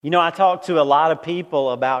I talk to a lot of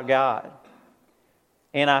people about God.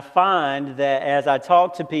 And I find that as I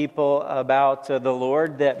talk to people about the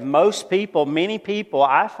Lord, that many people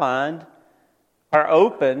I find are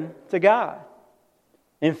open to God.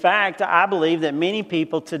 In fact, I believe that many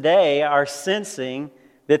people today are sensing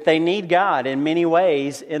that they need God in many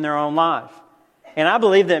ways in their own life. And I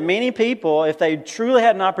believe that many people, if they truly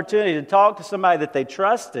had an opportunity to talk to somebody that they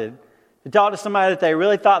trusted, to talk to somebody that they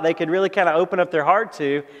really thought they could really kind of open up their heart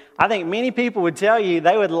to, I think many people would tell you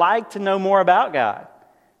they would like to know more about God.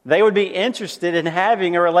 They would be interested in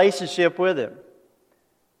having a relationship with Him.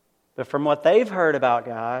 But from what they've heard about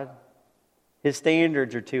God, His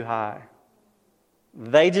standards are too high.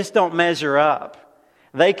 They just don't measure up.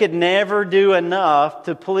 They could never do enough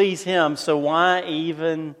to please Him, so why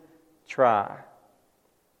even try?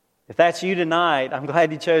 If that's you tonight, I'm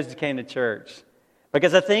glad you chose to come to church.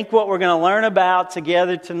 Because I think what we're going to learn about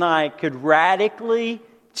together tonight could radically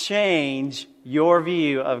change your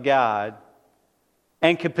view of God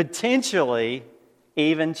and could potentially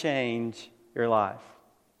even change your life.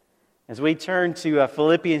 As we turn to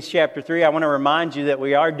Philippians chapter 3, I want to remind you that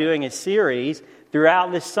we are doing a series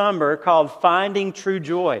throughout this summer called Finding True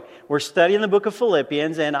Joy. We're studying the book of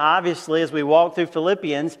Philippians, and obviously as we walk through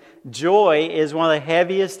Philippians, joy is one of the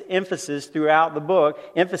heaviest emphases throughout the book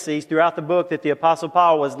that the Apostle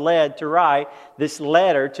Paul was led to write this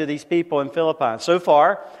letter to these people in Philippi. So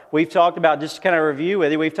far, we've talked about, just to kind of review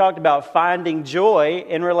with you, we've talked about finding joy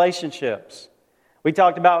in relationships. We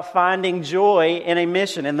talked about finding joy in a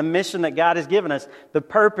mission, in the mission that God has given us, the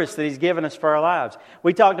purpose that He's given us for our lives.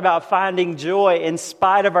 We talked about finding joy in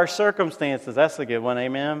spite of our circumstances. That's a good one,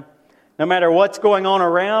 amen? No matter what's going on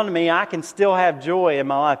around me, I can still have joy in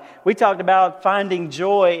my life. We talked about finding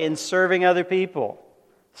joy in serving other people.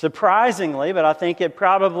 Surprisingly, but I think it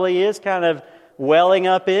probably is kind of welling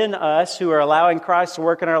up in us who are allowing Christ to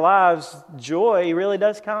work in our lives, joy really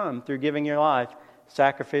does come through giving your life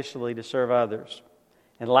sacrificially to serve others.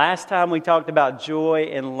 And last time we talked about joy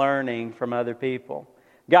in learning from other people.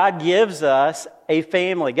 God gives us a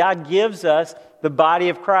family. God gives us the body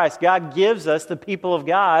of Christ. God gives us the people of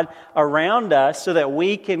God around us so that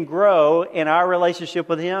we can grow in our relationship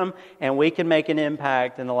with Him and we can make an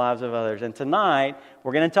impact in the lives of others. And tonight,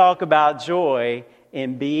 we're going to talk about joy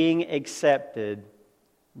in being accepted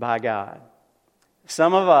by God.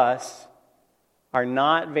 Some of us are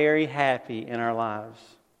not very happy in our lives.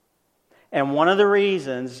 And one of the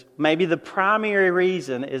reasons, maybe the primary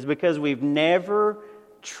reason, is because we've never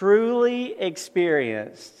truly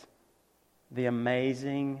experienced the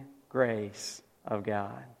amazing grace of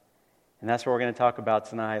God. And that's what we're going to talk about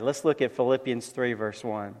tonight. Let's look at Philippians 3, verse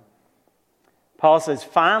 1. Paul says,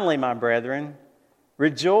 "Finally, my brethren,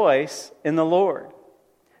 rejoice in the Lord.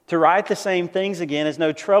 To write the same things again is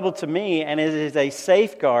no trouble to me, and it is a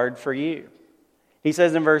safeguard for you." He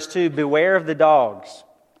says in verse 2, "Beware of the dogs.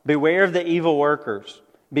 Beware of the evil workers.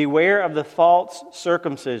 Beware of the false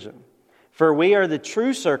circumcision. For we are the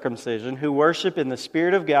true circumcision who worship in the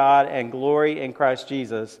Spirit of God and glory in Christ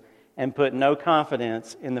Jesus and put no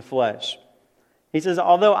confidence in the flesh." He says,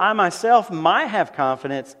 "Although I myself might have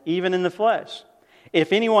confidence even in the flesh.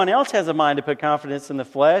 If anyone else has a mind to put confidence in the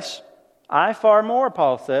flesh, I far more,"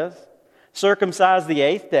 Paul says, "circumcised the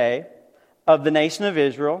 8th day, of the nation of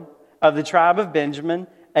Israel, of the tribe of Benjamin,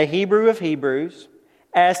 a Hebrew of Hebrews,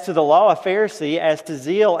 as to the law, a Pharisee, as to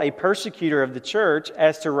zeal, a persecutor of the church,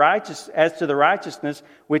 as to the righteousness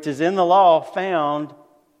which is in the law, found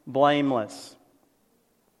blameless."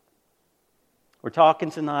 We're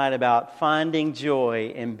talking tonight about finding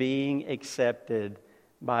joy in being accepted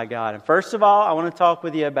by God. And first of all, I want to talk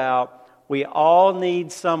with you about we all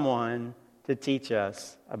need someone to teach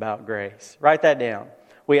us about grace. Write that down.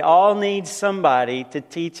 We all need somebody to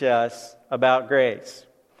teach us about grace.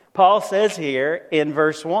 Paul says here in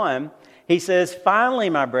verse 1, he says, "Finally,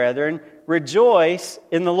 my brethren, rejoice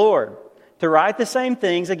in the Lord. To write the same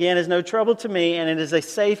things, again, is no trouble to me, and it is a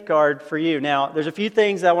safeguard for you." Now, there's a few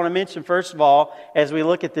things I want to mention, first of all, as we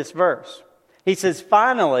look at this verse. He says,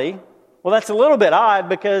 "Finally." Well, that's a little bit odd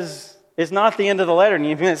because it's not the end of the letter. And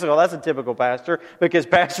you can say, well, that's a typical pastor, because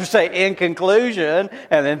pastors say "in conclusion,"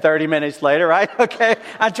 and then 30 minutes later, right? Okay,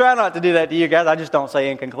 I try not to do that to you guys. I just don't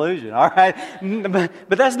say "in conclusion," all right?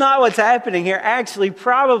 But that's not what's happening here. Actually,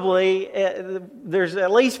 probably there's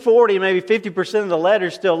at least 40, maybe 50% of the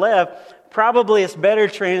letter still left. Probably it's better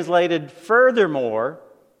translated "furthermore,"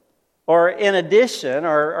 or "in addition,"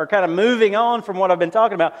 or kind of moving on from what I've been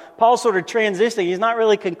talking about. Paul's sort of transitioning. He's not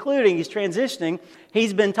really concluding. He's transitioning.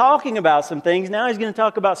 He's been talking about some things. Now he's going to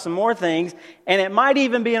talk about some more things. And it might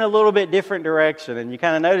even be in a little bit different direction. And you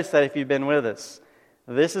kind of notice that if you've been with us.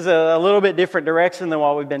 This is a little bit different direction than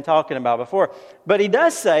what we've been talking about before. But he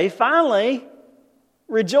does say, finally,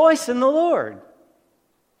 rejoice in the Lord.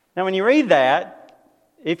 Now, when you read that,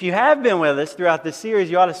 if you have been with us throughout this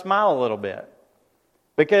series, you ought to smile a little bit.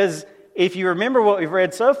 Because if you remember what we've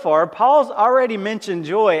read so far, Paul's already mentioned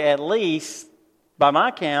joy at least, by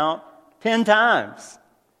my count, 10 times.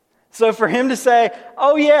 So for him to say,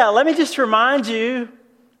 oh yeah, let me just remind you,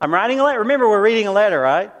 I'm writing a letter. Remember, we're reading a letter,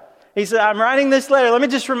 right? He said, I'm writing this letter. Let me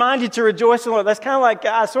just remind you to rejoice in the Lord. That's kind of like,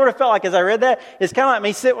 I sort of felt like as I read that, it's kind of like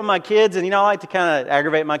me sitting with my kids, and I like to kind of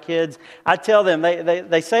aggravate my kids. I tell them,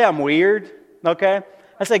 they say I'm weird, okay?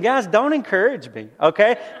 I say, guys, don't encourage me,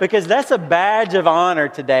 okay? Because that's a badge of honor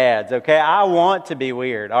to dads, okay? I want to be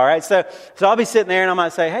weird, all right? So I'll be sitting there, and I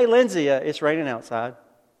might say, hey, Lindsay, it's raining outside.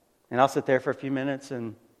 And I'll sit there for a few minutes,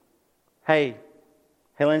 and, hey,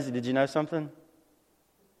 Lindsay, did you know something?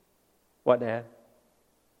 What, Dad?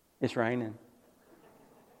 It's raining.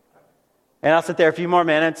 And I'll sit there a few more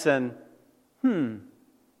minutes and,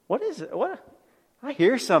 what is it? What? I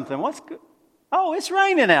hear something. What's good? Oh, it's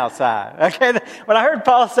raining outside. Okay. When I heard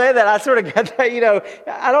Paul say that, I sort of got that,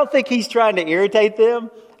 I don't think he's trying to irritate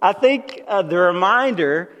them. I think the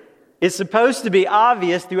reminder is supposed to be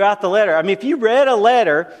obvious throughout the letter. I mean, if you read a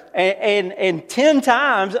letter and 10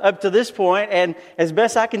 times up to this point, and as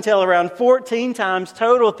best I can tell, around 14 times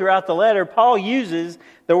total throughout the letter, Paul uses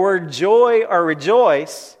the word joy or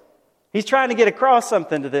rejoice. He's trying to get across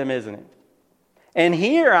something to them, isn't he? And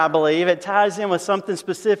here, I believe, it ties in with something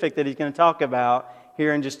specific that he's going to talk about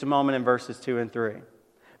here in just a moment in verses 2 and 3.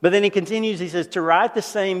 But then he continues, he says, to write the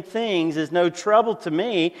same things is no trouble to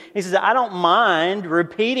me. He says, I don't mind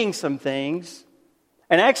repeating some things.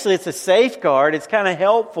 And actually, it's a safeguard. It's kind of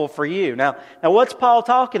helpful for you. Now, what's Paul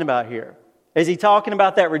talking about here? Is he talking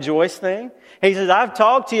about that rejoice thing? He says, I've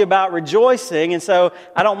talked to you about rejoicing, and so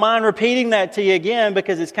I don't mind repeating that to you again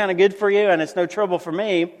because it's kind of good for you and it's no trouble for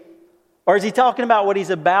me. Or is he talking about what he's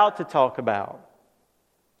about to talk about?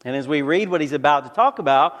 And as we read what he's about to talk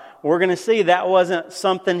about, we're going to see that wasn't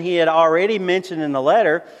something he had already mentioned in the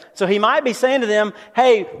letter. So he might be saying to them,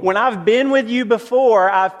 hey, when I've been with you before,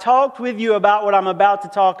 I've talked with you about what I'm about to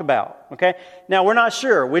talk about. Okay? Now, we're not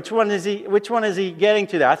sure. Which one is he getting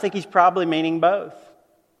to there? I think he's probably meaning both.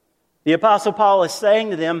 The Apostle Paul is saying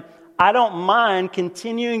to them, I don't mind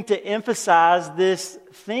continuing to emphasize this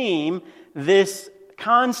theme, this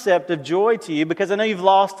concept of joy to you, because I know you've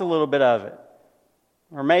lost a little bit of it.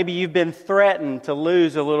 Or maybe you've been threatened to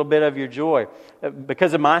lose a little bit of your joy.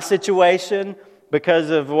 Because of my situation, because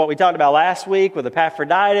of what we talked about last week with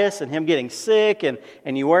Epaphroditus and him getting sick and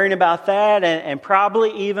you worrying about that, and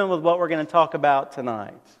probably even with what we're going to talk about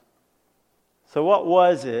tonight. So what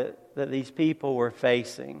was it that these people were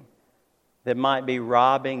facing that might be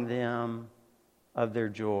robbing them of their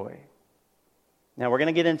joy? Now we're going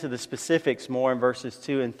to get into the specifics more in verses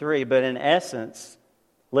 2 and 3, but in essence,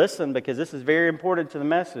 listen, because this is very important to the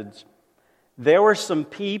message. There were some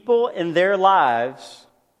people in their lives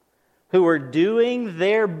who were doing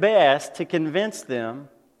their best to convince them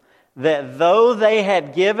that though they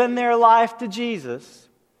had given their life to Jesus,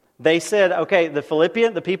 they said, okay,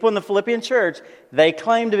 the people in the Philippian church, they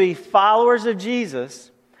claimed to be followers of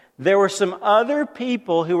Jesus. There were some other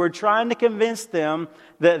people who were trying to convince them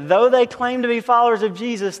that though they claimed to be followers of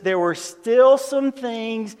Jesus, there were still some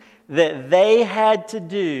things that they had to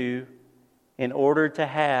do in order to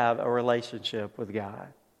have a relationship with God.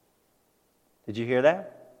 Did you hear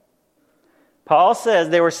that? Paul says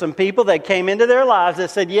there were some people that came into their lives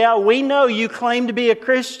that said, yeah, we know you claim to be a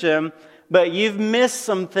Christian, but you've missed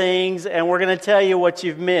some things, and we're going to tell you what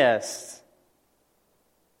you've missed.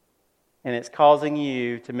 And it's causing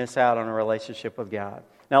you to miss out on a relationship with God.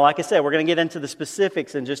 Now, like I said, we're going to get into the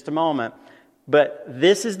specifics in just a moment, but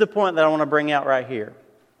this is the point that I want to bring out right here.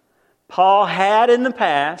 Paul had in the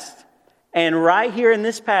past, and right here in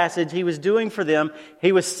this passage, he was doing for them,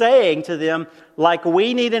 he was saying to them, like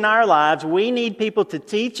we need in our lives, we need people to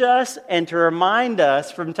teach us and to remind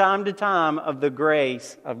us from time to time of the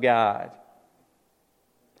grace of God.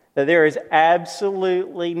 That there is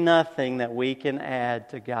absolutely nothing that we can add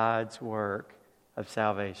to God's work of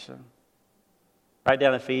salvation. Write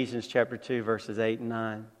down Ephesians chapter 2, verses 8 and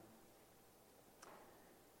 9.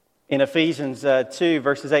 In Ephesians 2,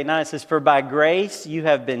 verses 8 and 9, it says, for by grace you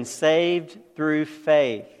have been saved through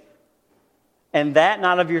faith. And that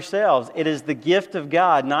not of yourselves. It is the gift of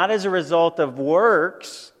God, not as a result of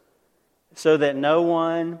works, so that no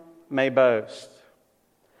one may boast.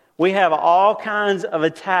 We have all kinds of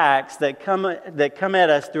attacks that come at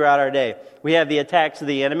us throughout our day. We have the attacks of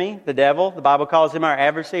the enemy, the devil. The Bible calls him our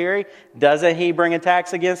adversary. Doesn't he bring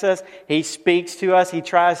attacks against us? He speaks to us. He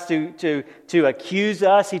tries to accuse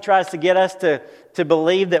us. He tries to get us to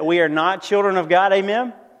believe that we are not children of God.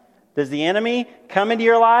 Amen? Does the enemy come into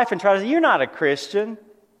your life and try to say, you're not a Christian.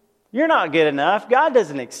 You're not good enough. God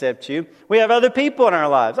doesn't accept you. We have other people in our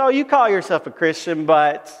lives. Oh, you call yourself a Christian,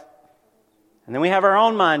 but... And then we have our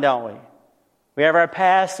own mind, don't we? We have our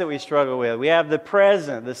past that we struggle with. We have the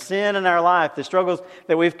present, the sin in our life, the struggles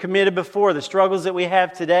that we've committed before, the struggles that we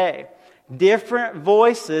have today. Different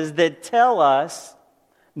voices that tell us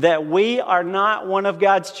that we are not one of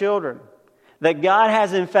God's children. That God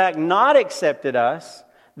has in fact not accepted us.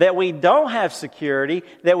 That we don't have security.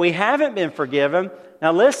 That we haven't been forgiven.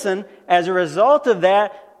 Now listen, as a result of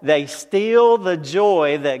that, they steal the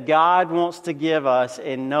joy that God wants to give us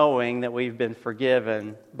in knowing that we've been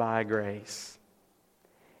forgiven by grace.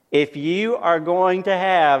 If you are going to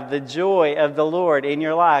have the joy of the Lord in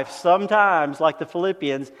your life, sometimes, like the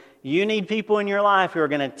Philippians, you need people in your life who are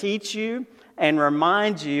going to teach you and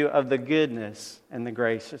remind you of the goodness and the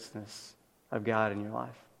graciousness of God in your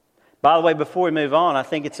life. By the way, before we move on, I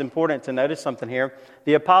think it's important to notice something here.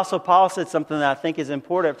 The Apostle Paul said something that I think is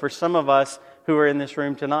important for some of us who are in this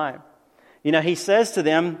room tonight. You know, he says to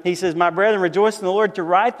them, he says, "My brethren, rejoice in the Lord. To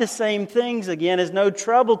write the same things again is no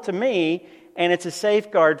trouble to me, and it's a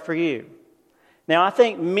safeguard for you." Now, I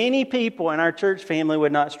think many people in our church family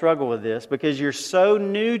would not struggle with this because you're so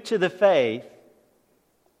new to the faith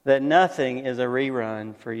that nothing is a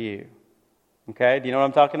rerun for you. Okay? Do you know what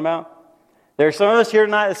I'm talking about? There are some of us here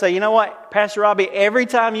tonight that say, you know what, Pastor Robbie, every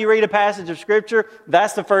time you read a passage of Scripture,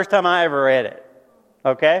 that's the first time I ever read it.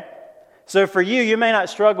 Okay? So for you, you may not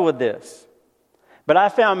struggle with this. But I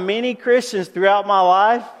found many Christians throughout my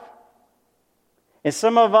life, and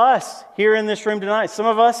some of us here in this room tonight, some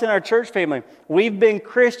of us in our church family, we've been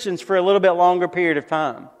Christians for a little bit longer period of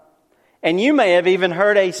time. And you may have even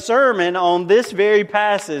heard a sermon on this very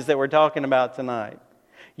passage that we're talking about tonight.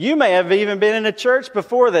 You may have even been in a church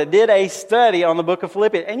before that did a study on the book of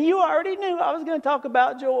Philippians, and you already knew I was going to talk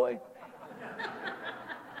about joy.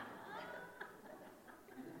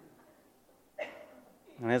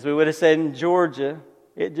 And as we would have said in Georgia,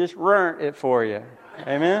 it just ruined it for you.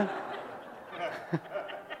 Amen?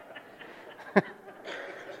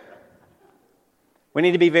 We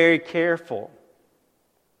need to be very careful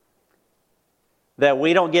that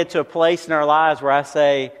we don't get to a place in our lives where I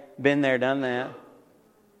say, been there, done that.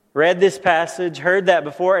 Read this passage, heard that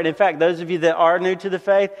before, and in fact, those of you that are new to the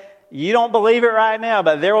faith, you don't believe it right now,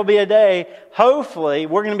 but there will be a day, hopefully,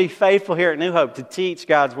 we're going to be faithful here at New Hope to teach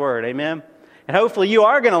God's Word. Amen? And hopefully you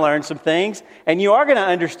are going to learn some things, and you are going to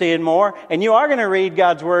understand more, and you are going to read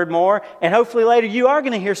God's Word more, and hopefully later you are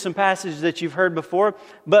going to hear some passages that you've heard before.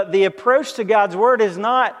 But the approach to God's Word is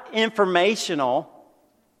not informational,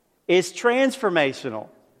 it's transformational.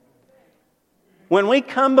 When we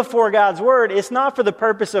come before God's Word, it's not for the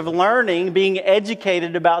purpose of learning, being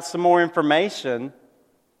educated about some more information.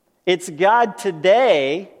 It's, God,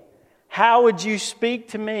 today, how would you speak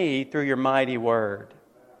to me through your mighty Word?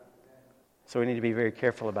 So we need to be very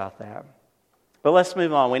careful about that. But let's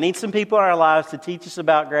move on. We need some people in our lives to teach us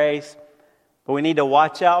about grace, but we need to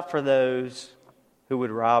watch out for those who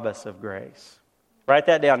would rob us of grace. Write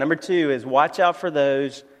that down. Number 2 is watch out for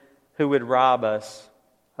those who would rob us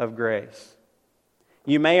of grace.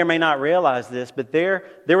 You may or may not realize this, but there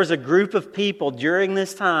was a group of people during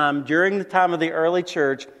this time, during the time of the early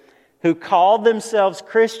church, who called themselves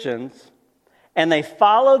Christians, and they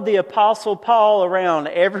followed the Apostle Paul around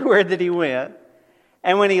everywhere that he went.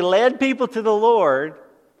 And when he led people to the Lord,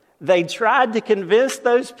 they tried to convince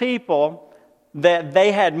those people that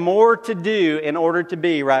they had more to do in order to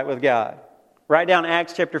be right with God. Write down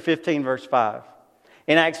Acts chapter 15, verse 5.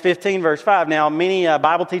 In Acts 15, verse 5, now many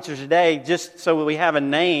Bible teachers today, just so we have a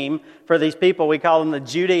name for these people, we call them the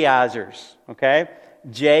Judaizers. Okay?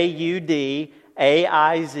 Judaizers.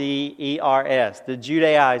 The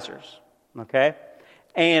Judaizers. Okay?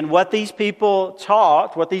 And what these people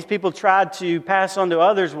taught, what these people tried to pass on to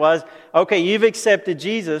others was, okay, you've accepted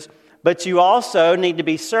Jesus, but you also need to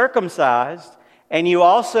be circumcised, and you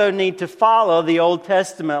also need to follow the Old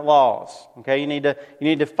Testament laws. Okay? You need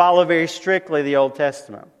to follow very strictly the Old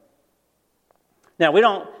Testament. Now, we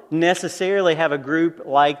don't necessarily have a group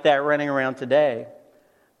like that running around today,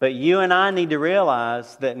 but you and I need to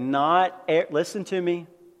realize that listen to me,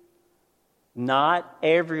 not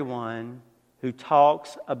everyone who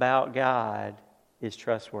talks about God is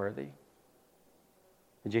trustworthy.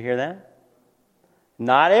 Did you hear that?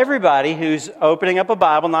 Not everybody who's opening up a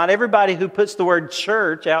Bible, not everybody who puts the word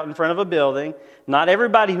church out in front of a building, not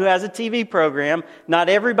everybody who has a TV program, not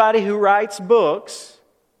everybody who writes books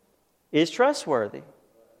is trustworthy.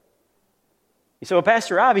 You say, well,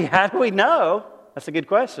 Pastor Robbie, how do we know? That's a good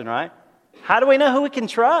question, right? How do we know who we can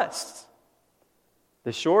trust?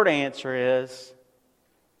 The short answer is,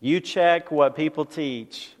 you check what people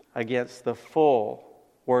teach against the full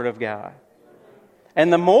Word of God.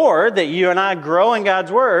 And the more that you and I grow in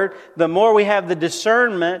God's Word, the more we have the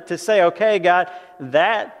discernment to say, okay, God,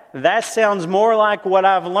 that sounds more like what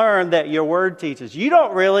I've learned that your Word teaches. You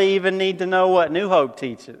don't really even need to know what New Hope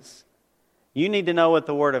teaches. You need to know what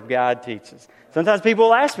the Word of God teaches. Sometimes people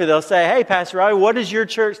will ask me, they'll say, hey, Pastor Robbie, what does your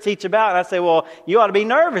church teach about? And I say, well, you ought to be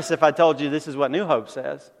nervous if I told you this is what New Hope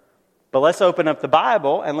says. But let's open up the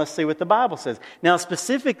Bible and let's see what the Bible says. Now,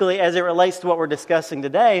 specifically as it relates to what we're discussing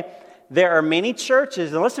today, there are many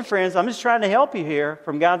churches, and listen, friends, I'm just trying to help you here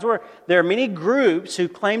from God's Word. There are many groups who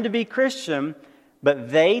claim to be Christian,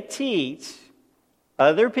 but they teach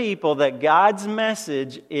other people that God's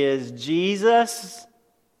message is Jesus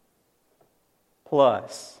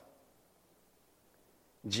plus.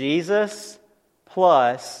 Jesus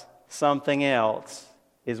plus something else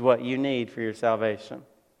is what you need for your salvation.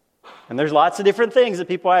 And there's lots of different things that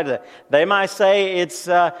people add to that. They might say it's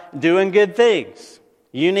doing good things.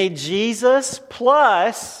 You need Jesus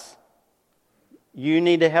plus you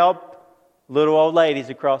need to help little old ladies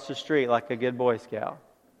across the street like a good Boy Scout.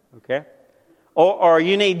 Okay? Or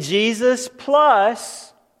you need Jesus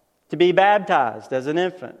plus to be baptized as an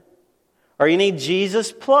infant. Or you need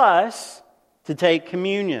Jesus plus to take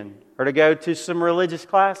communion or to go to some religious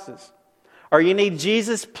classes. Or you need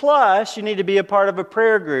Jesus plus, you need to be a part of a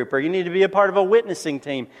prayer group, or you need to be a part of a witnessing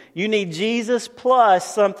team. You need Jesus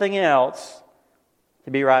plus something else to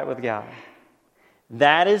be right with God.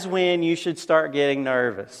 That is when you should start getting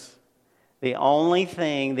nervous. The only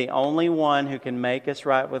one who can make us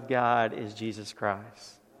right with God is Jesus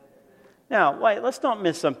Christ. Now, wait, let's not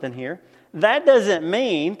miss something here. That doesn't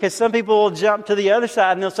mean, because some people will jump to the other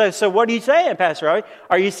side and they'll say, so what are you saying, Pastor Robbie?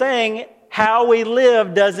 Are you saying how we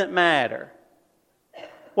live doesn't matter?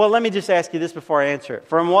 Well, let me just ask you this before I answer it.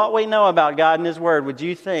 From what we know about God and His Word, would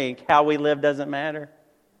you think how we live doesn't matter?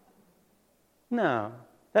 No,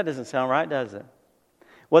 that doesn't sound right, does it?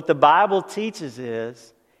 What the Bible teaches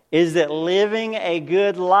is that living a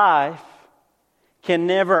good life can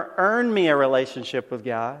never earn me a relationship with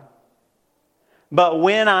God. But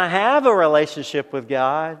when I have a relationship with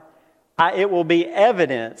God, it will be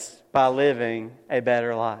evidenced by living a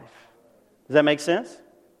better life. Does that make sense?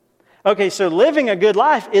 Okay, so living a good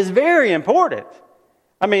life is very important.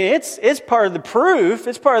 I mean, it's part of the proof,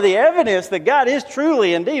 it's part of the evidence that God is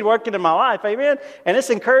truly indeed working in my life, amen? And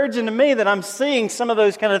it's encouraging to me that I'm seeing some of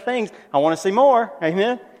those kind of things. I want to see more,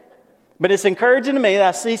 amen? But it's encouraging to me that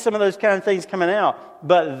I see some of those kind of things coming out.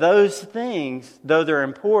 But those things, though they're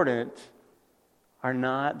important, are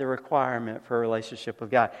not the requirement for a relationship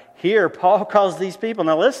with God. Here, Paul calls these people,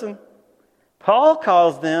 now listen, Paul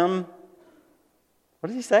calls them, what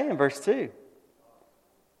does he say in verse 2?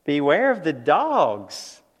 Beware of the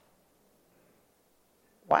dogs.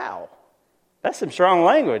 Wow. That's some strong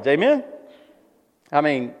language, amen? I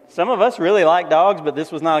mean, some of us really like dogs, but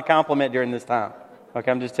this was not a compliment during this time. Okay,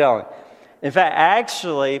 I'm just telling you. In fact,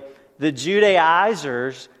 actually, the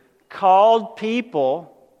Judaizers called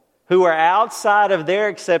people who are outside of their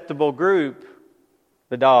acceptable group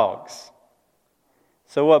the dogs.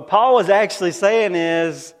 So what Paul was actually saying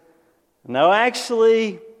is, no,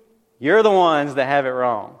 actually, you're the ones that have it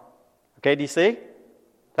wrong. Okay, do you see?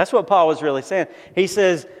 That's what Paul was really saying. He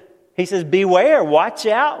says, beware, watch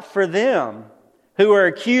out for them who are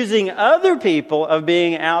accusing other people of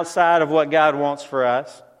being outside of what God wants for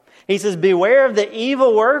us. He says, beware of the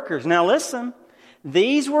evil workers. Now listen,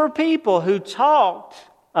 these were people who talked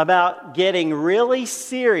about getting really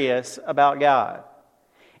serious about God.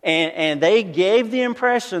 And they gave the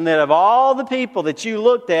impression that of all the people that you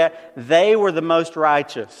looked at, they were the most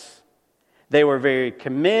righteous. They were very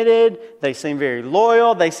committed. They seemed very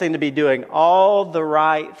loyal. They seemed to be doing all the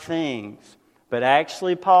right things. But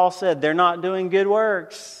actually, Paul said, they're not doing good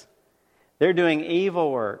works. They're doing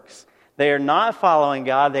evil works. They are not following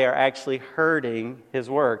God. They are actually hurting His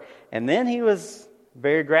work. And then he was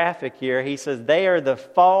very graphic here. He says, they are the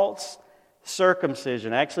false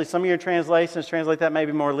circumcision. Actually, some of your translations translate that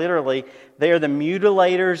maybe more literally. They are the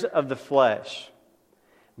mutilators of the flesh.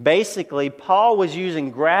 Basically, Paul was using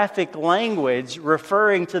graphic language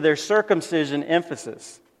referring to their circumcision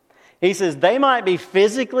emphasis. He says they might be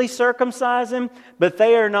physically circumcising, but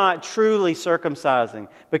they are not truly circumcising.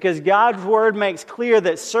 Because God's Word makes clear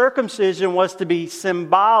that circumcision was to be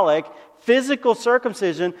symbolic. Physical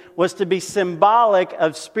circumcision was to be symbolic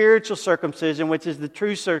of spiritual circumcision, which is the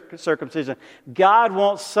true circumcision. God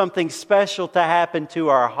wants something special to happen to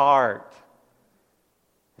our heart.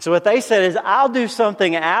 So what they said is, I'll do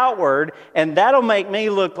something outward, and that'll make me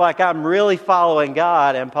look like I'm really following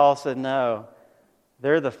God. And Paul said, no.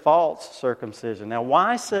 They're the false circumcision. Now,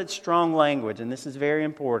 why such strong language? And this is very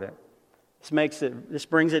important. This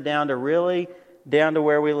brings it down to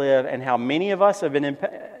where we live and how many of us have been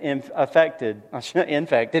affected.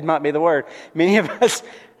 Infected might be the word. Many of us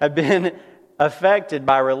have been affected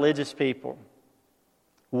by religious people.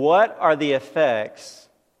 What are the effects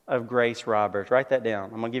of grace robbers? Write that down.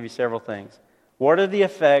 I'm going to give you several things. What are the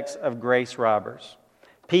effects of grace robbers?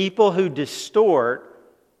 People who distort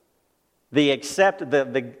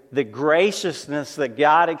the graciousness that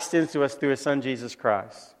God extends to us through His Son, Jesus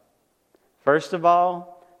Christ. First of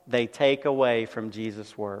all, they take away from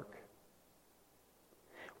Jesus' work.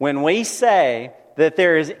 When we say that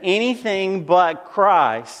there is anything but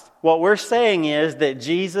Christ, what we're saying is that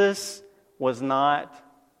Jesus is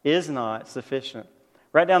not sufficient.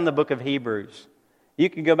 Write down the book of Hebrews. You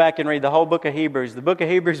can go back and read the whole book of Hebrews. The book of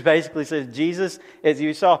Hebrews basically says Jesus, as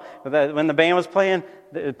you saw when the band was playing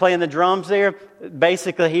the drums there,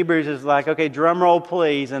 basically Hebrews is like, okay, drum roll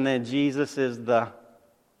please, and then Jesus is the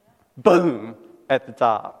boom at the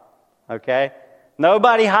top. Okay?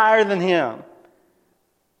 Nobody higher than Him.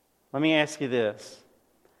 Let me ask you this.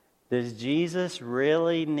 Does Jesus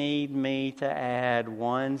really need me to add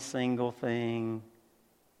one single thing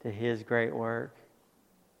to His great work?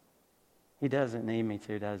 He doesn't need me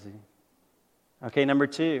to, does He? Okay, number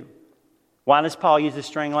 2. Why does Paul use this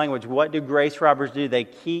strong language? What do grace robbers do? They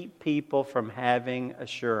keep people from having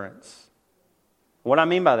assurance. What do I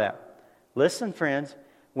mean by that? Listen, friends,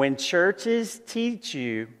 when churches teach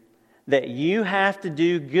you that you have to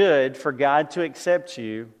do good for God to accept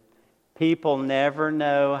you, people never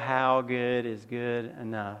know how good is good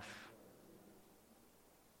enough.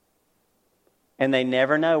 And they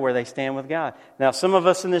never know where they stand with God. Now, some of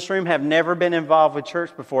us in this room have never been involved with church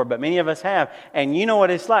before, but many of us have. And you know what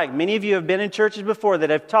it's like. Many of you have been in churches before that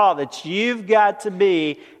have taught that you've got to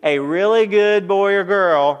be a really good boy or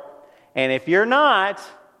girl. And if you're not,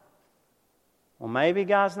 well, maybe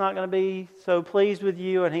God's not going to be so pleased with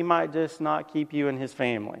you, and He might just not keep you in His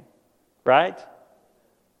family. Right?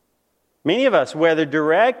 Many of us, whether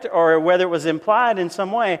direct or whether it was implied in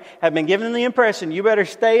some way, have been given the impression you better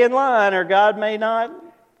stay in line or God may not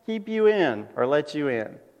keep you in or let you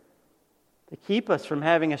in. To keep us from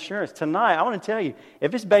having assurance. Tonight, I want to tell you,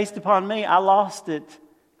 if it's based upon me, I lost it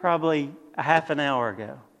probably a half an hour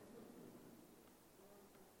ago.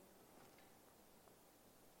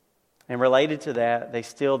 And related to that, they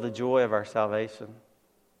steal the joy of our salvation.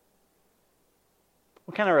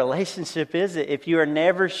 What kind of relationship is it if you are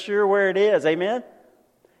never sure where it is? Amen?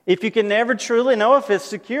 If you can never truly know if it's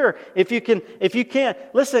secure. If you can't.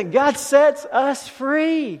 Listen, God sets us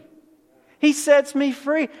free. He sets me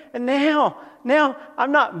free. And now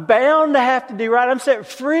I'm not bound to have to do right. I'm set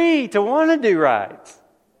free to want to do right.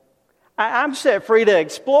 I'm set free to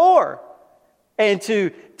explore and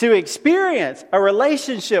to experience a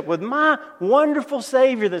relationship with my wonderful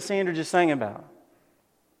Savior that Sandra just sang about.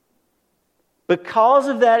 Because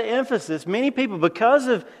of that emphasis, many people, because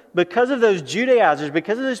of those Judaizers,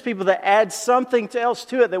 because of those people that add something else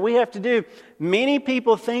to it that we have to do, many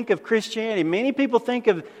people think of Christianity, many people think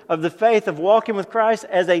of the faith of walking with Christ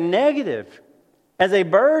as a negative, as a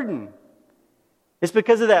burden. It's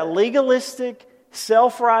because of that legalistic,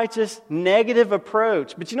 self-righteous, negative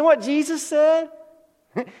approach. But you know what Jesus said?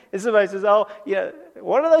 And somebody says, oh, yeah,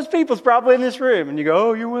 one of those people's probably in this room. And you go,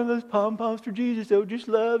 oh, you're one of those pom-poms for Jesus. Oh, just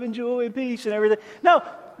love and joy and peace and everything. No,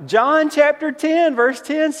 John chapter 10, verse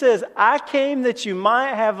 10 says, I came that you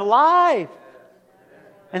might have life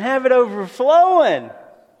and have it overflowing.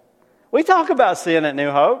 We talk about sin at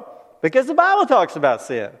New Hope because the Bible talks about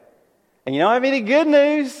sin. And you don't have any good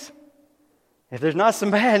news if there's not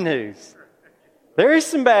some bad news. There is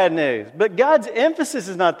some bad news, but God's emphasis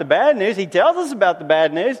is not the bad news. He tells us about the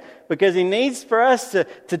bad news because He needs for us to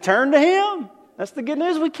turn to Him. That's the good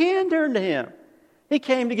news. We can turn to Him. He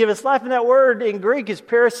came to give us life, and that word in Greek is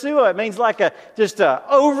perisua. It means like just an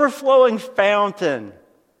overflowing fountain.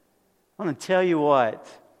 I want to tell you what,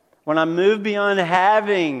 when I move beyond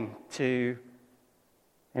having to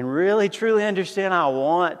and really truly understand I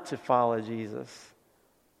want to follow Jesus.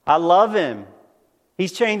 I love Him.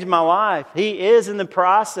 He's changed my life. He is in the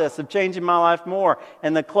process of changing my life more.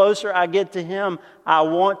 And the closer I get to Him, I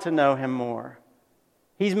want to know Him more.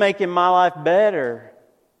 He's making my life better.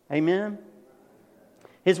 Amen?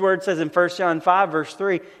 His word says in 1 John 5, verse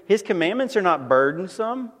 3, His commandments are not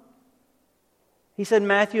burdensome. He said in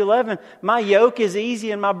Matthew 11, my yoke is easy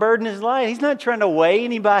and my burden is light. He's not trying to weigh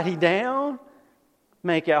anybody down,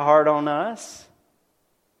 make it hard on us.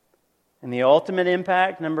 And the ultimate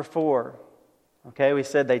impact, number 4. Okay, we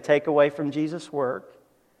said they take away from Jesus' work.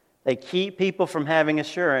 They keep people from having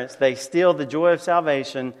assurance. They steal the joy of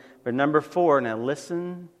salvation. But number 4, now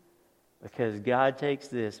listen, because God takes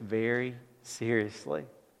this very seriously.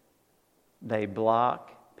 They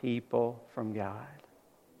block people from God.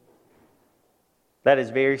 That is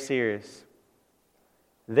very serious.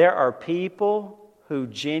 There are people who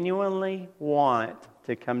genuinely want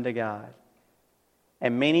to come to God.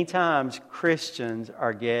 And many times Christians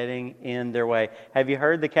are getting in their way. Have you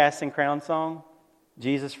heard the Casting Crowns song?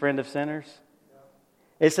 Jesus, friend of sinners?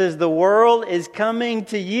 It says, the world is coming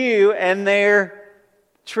to you and they're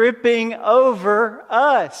tripping over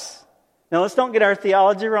us. Now let's don't get our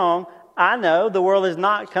theology wrong. I know the world is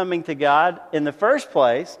not coming to God in the first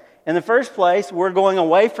place. In the first place, we're going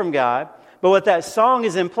away from God. But what that song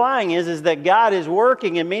is implying is that God is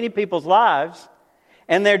working in many people's lives.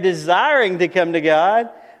 And they're desiring to come to God,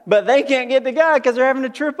 but they can't get to God because they're having to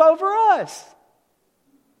trip over us.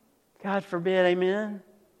 God forbid, amen?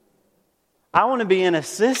 I want to be an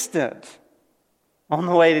assistant on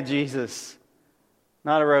the way to Jesus,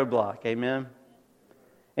 not a roadblock, amen?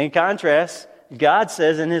 In contrast, God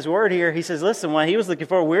says in His Word here, He says, listen, what He was looking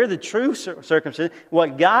for, we're the true circumcision.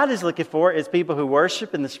 What God is looking for is people who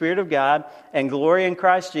worship in the Spirit of God and glory in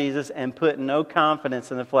Christ Jesus and put no confidence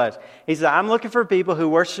in the flesh. He says, I'm looking for people who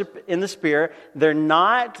worship in the Spirit. They're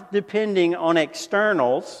not depending on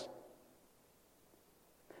externals.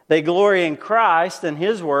 They glory in Christ and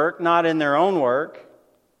His work, not in their own work.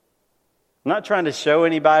 I'm not trying to show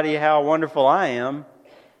anybody how wonderful I am,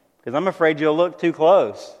 because I'm afraid you'll look too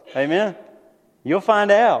close. Amen? You'll find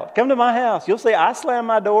out. Come to my house. You'll see I slam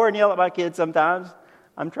my door and yell at my kids sometimes.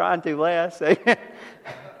 I'm trying to less. They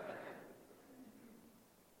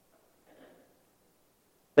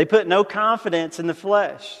put no confidence in the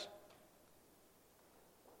flesh.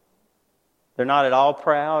 They're not at all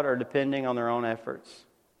proud or depending on their own efforts.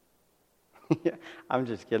 I'm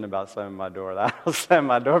just kidding about slamming my door. I don't slam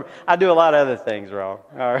my door. I do a lot of other things wrong.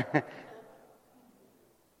 All right.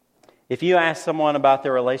 If you ask someone about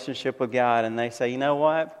their relationship with God and they say, you know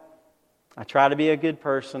what? I try to be a good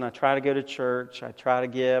person. I try to go to church. I try to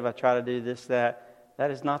give. I try to do this, that.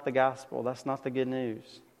 That is not the gospel. That's not the good news.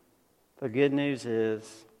 The good news is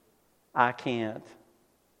I can't,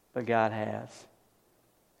 but God has.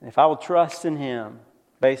 And if I will trust in Him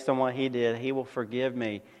based on what He did, He will forgive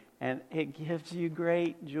me. And it gives you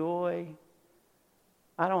great joy.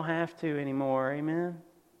 I don't have to anymore. Amen?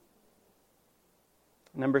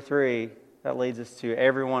 Number 3, that leads us to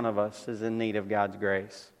every one of us is in need of God's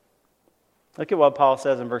grace. Look at what Paul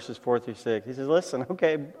says in verses 4 through 6. He says, listen,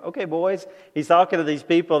 okay, boys. He's talking to these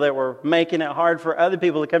people that were making it hard for other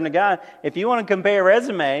people to come to God. If you want to compare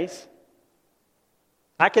resumes,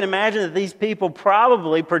 I can imagine that these people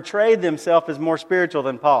probably portrayed themselves as more spiritual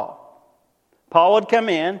than Paul. Paul would come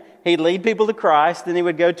in, he'd lead people to Christ, then he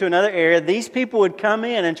would go to another area. These people would come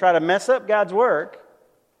in and try to mess up God's work.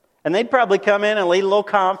 And they'd probably come in and lead a little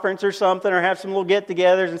conference or something or have some little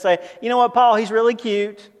get-togethers and say, you know what, Paul, he's really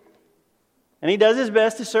cute. And he does his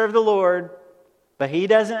best to serve the Lord, but he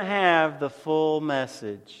doesn't have the full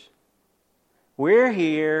message. We're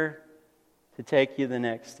here to take you the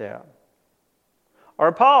next step.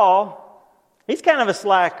 Or Paul, he's kind of a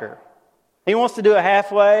slacker. He wants to do it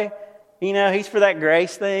halfway. You know, he's for that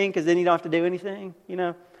grace thing because then you don't have to do anything, you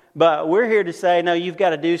know. But we're here to say, no, you've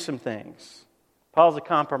got to do some things. Paul's a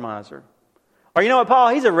compromiser. Or you know what, Paul?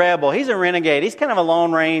 He's a rebel. He's a renegade. He's kind of a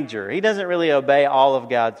lone ranger. He doesn't really obey all of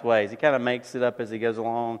God's ways. He kind of makes it up as he goes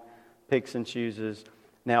along, picks and chooses.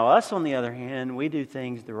 Now us, on the other hand, we do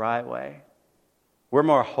things the right way. We're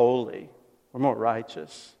more holy. We're more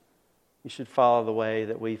righteous. You should follow the way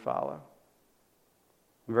that we follow.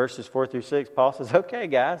 In verses 4 through 6, Paul says, okay,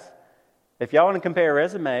 guys, if y'all want to compare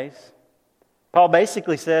resumes, Paul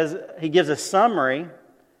basically says, he gives a summary.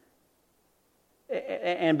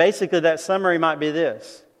 And basically that summary might be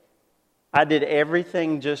this. I did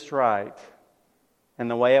everything just right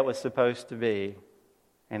and the way it was supposed to be,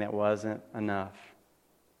 and it wasn't enough.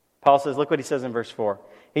 Paul says, look what he says in verse 4.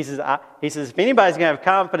 He says, if anybody's going to have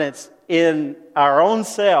confidence in our own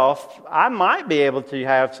self, I might be able to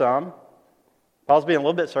have some. Paul's being a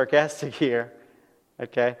little bit sarcastic here.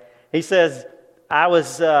 Okay? He says, I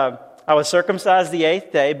was circumcised the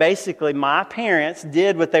 8th day. Basically, my parents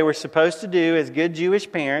did what they were supposed to do as good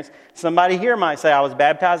Jewish parents. Somebody here might say, I was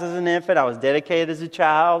baptized as an infant, I was dedicated as a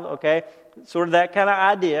child, okay? Sort of that kind of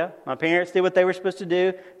idea. My parents did what they were supposed to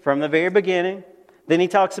do from the very beginning. Then he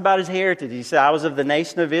talks about his heritage. He said, I was of the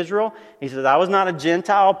nation of Israel. He says, I was not a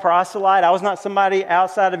Gentile proselyte. I was not somebody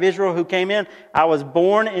outside of Israel who came in. I was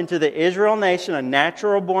born into the Israel nation, a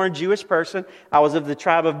natural-born Jewish person. I was of the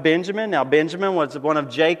tribe of Benjamin. Now, Benjamin was one of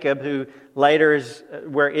Jacob, who later is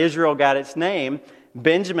where Israel got its name.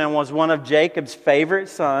 Benjamin was one of Jacob's favorite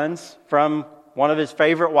sons from one of his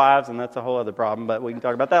favorite wives, and that's a whole other problem, but we can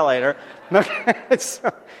talk about that later.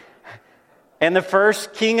 And the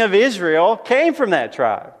first king of Israel came from that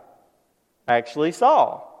tribe. Actually,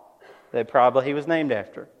 Saul, that probably he was named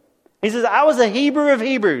after. He says, I was a Hebrew of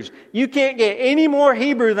Hebrews. You can't get any more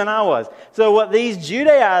Hebrew than I was. So what these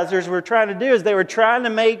Judaizers were trying to do is they were trying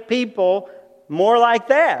to make people more like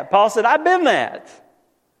that. Paul said, I've been that.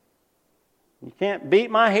 You can't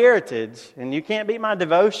beat my heritage, and you can't beat my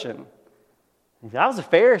devotion. He said, I was a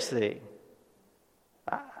Pharisee.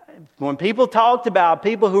 When people talked about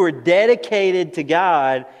people who were dedicated to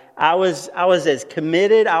God, I was as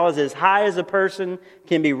committed, I was as high as a person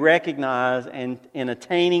can be recognized in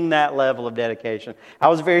attaining that level of dedication. I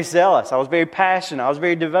was very zealous, I was very passionate, I was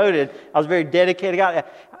very devoted, I was very dedicated to God.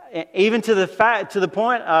 Even to the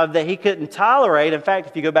point of that he couldn't tolerate. In fact,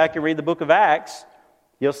 if you go back and read the book of Acts,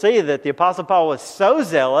 you'll see that the Apostle Paul was so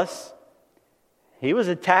zealous, he was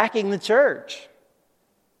attacking the church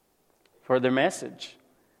for their message.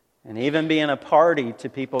 And even being a party to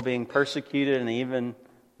people being persecuted and even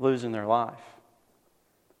losing their life.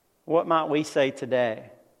 What might we say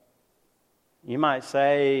today? You might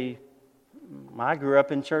say, I grew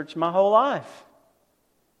up in church my whole life.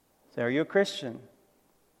 So are you a Christian?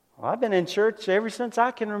 Well, I've been in church ever since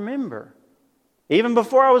I can remember. Even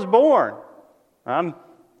before I was born. I'm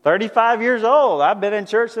 35 years old. I've been in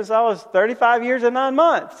church since I was 35 years and 9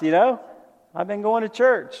 months, I've been going to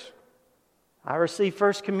church. I received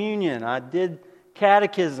First Communion. I did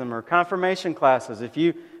catechism or confirmation classes. If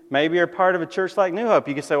you maybe are part of a church like New Hope,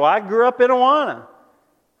 you can say, well, I grew up in Awana.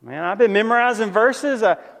 Man, I've been memorizing verses.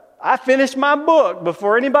 I finished my book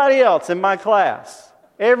before anybody else in my class.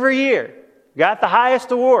 Every year. Got the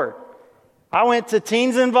highest award. I went to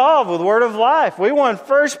Teens Involved with Word of Life. We won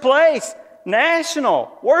first place.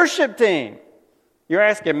 National worship team. You're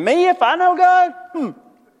asking me if I know God?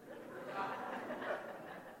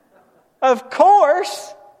 Of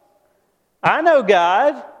course, I know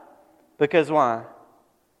God. Because why?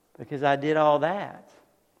 Because I did all that.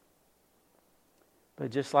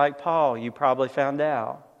 But just like Paul, you probably found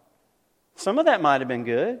out. Some of that might have been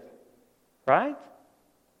good, right?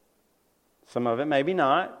 Some of it maybe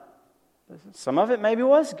not. Some of it maybe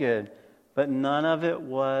was good. But none of it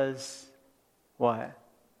was what?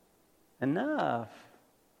 Enough.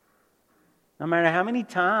 No matter how many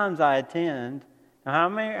times I attend, how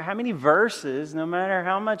many verses, no matter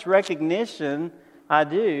how much recognition I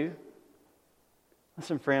do.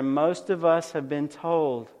 Listen, friend, most of us have been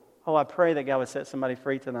told, I pray that God would set somebody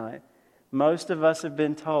free tonight. Most of us have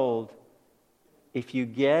been told, if you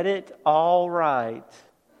get it all right,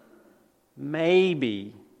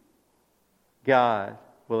 maybe God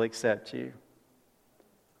will accept you.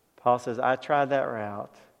 Paul says, I tried that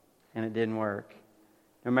route, and it didn't work.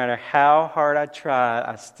 No matter how hard I tried,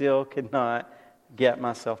 I still could not get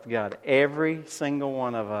myself to God. Every single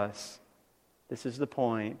one of us, this is the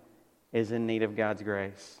point, is in need of God's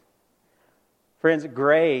grace. Friends,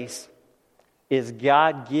 grace is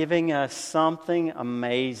God giving us something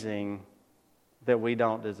amazing that we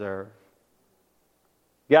don't deserve.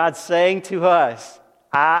 God's saying to us,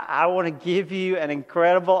 I want to give you an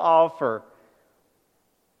incredible offer.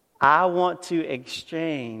 I want to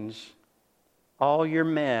exchange all your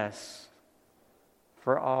mess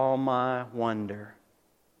for all my wonder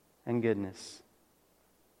and goodness.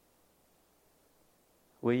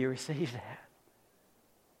 Will you receive that?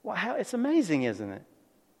 Wow, it's amazing, isn't it?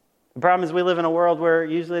 The problem is we live in a world where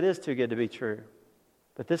usually it is too good to be true.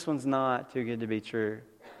 But this one's not too good to be true.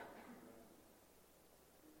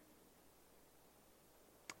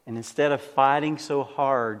 And instead of fighting so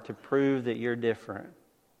hard to prove that you're different,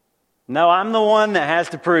 no, I'm the one that has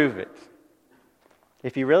to prove it.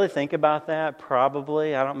 If you really think about that,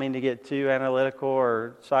 probably, I don't mean to get too analytical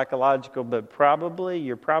or psychological, but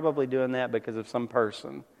you're probably doing that because of some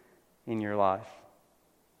person in your life.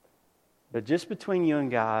 But just between you and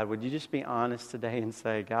God, would you just be honest today and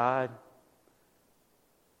say, God,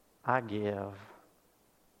 I give.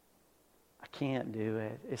 I can't do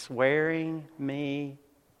it. It's wearing me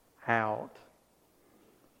out.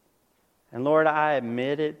 And Lord, I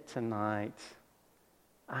admit it tonight.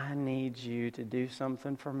 I need you to do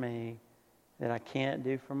something for me that I can't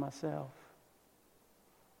do for myself.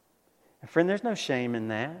 And friend, there's no shame in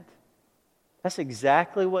that. That's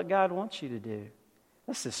exactly what God wants you to do.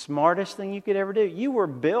 That's the smartest thing you could ever do. You were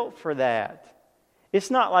built for that.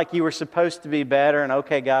 It's not like you were supposed to be better and,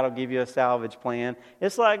 okay, God will give you a salvage plan.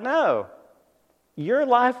 It's like, no. Your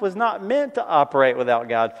life was not meant to operate without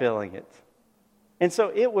God filling it. And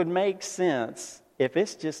so it would make sense if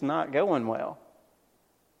it's just not going well.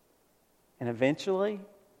 And eventually,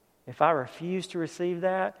 if I refuse to receive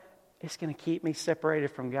that, it's going to keep me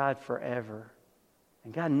separated from God forever.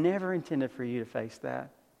 And God never intended for you to face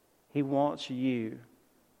that. He wants you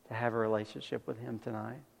to have a relationship with Him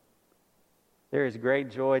tonight. There is great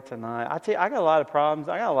joy tonight. I tell you, I got a lot of problems.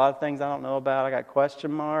 I got a lot of things I don't know about. I got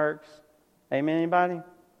question marks. Amen, anybody?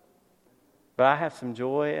 But I have some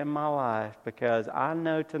joy in my life because I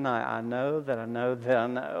know tonight, I know that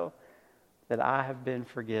I have been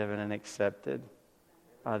forgiven and accepted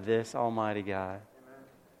by this Almighty God.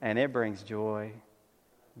 And it brings joy.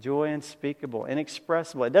 Joy unspeakable,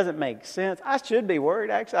 inexpressible. It doesn't make sense. I should be worried.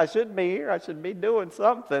 Actually, I shouldn't be here. I should be doing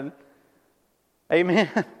something. Amen.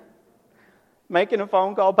 Making a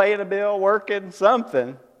phone call, paying a bill, working,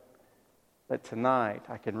 something. But tonight,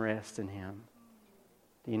 I can rest in Him.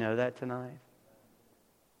 Do you know that tonight?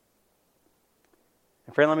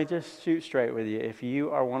 And friend, let me just shoot straight with you. If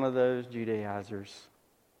you are one of those Judaizers,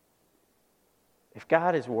 if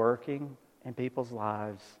God is working in people's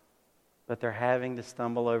lives, but they're having to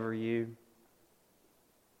stumble over you,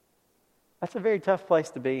 that's a very tough place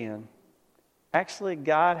to be in. Actually,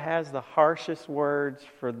 God has the harshest words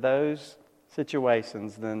for those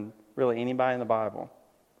situations than really anybody in the Bible.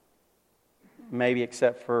 Maybe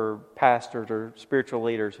except for pastors or spiritual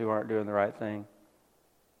leaders who aren't doing the right thing.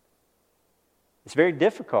 It's very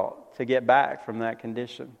difficult to get back from that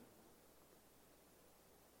condition.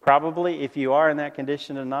 Probably if you are in that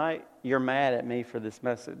condition tonight, you're mad at me for this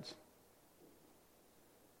message.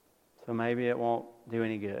 So maybe it won't do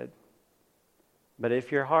any good. But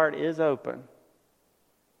if your heart is open,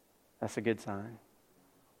 that's a good sign.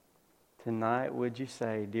 Tonight, would you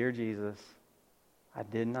say, "Dear Jesus, I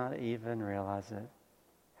did not even realize it.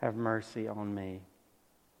 Have mercy on me,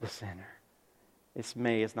 the sinner." It's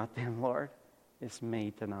me, it's not them, Lord. It's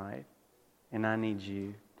me tonight. And I need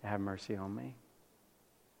you to have mercy on me.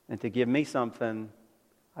 And to give me something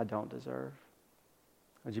I don't deserve.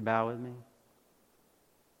 Would you bow with me?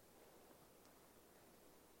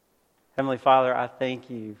 Heavenly Father, I thank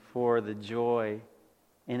you for the joy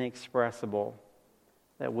inexpressible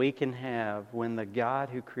that we can have when the God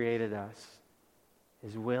who created us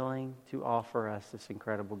is willing to offer us this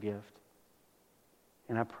incredible gift.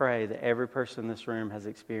 And I pray that every person in this room has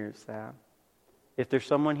experienced that. If there's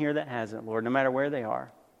someone here that hasn't, Lord, no matter where they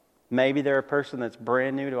are, maybe they're a person that's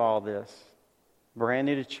brand new to all this, brand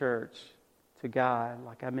new to church, to God,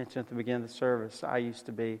 like I mentioned at the beginning of the service, I used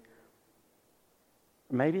to be.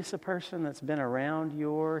 Maybe it's a person that's been around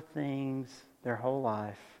your things their whole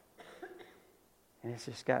life. And it's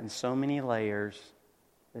just gotten so many layers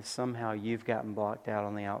that somehow you've gotten blocked out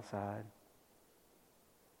on the outside.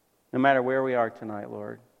 No matter where we are tonight,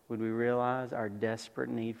 Lord, would we realize our desperate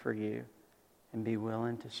need for you and be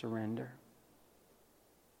willing to surrender?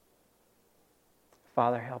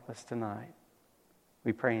 Father, help us tonight.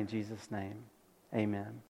 We pray in Jesus' name. Amen.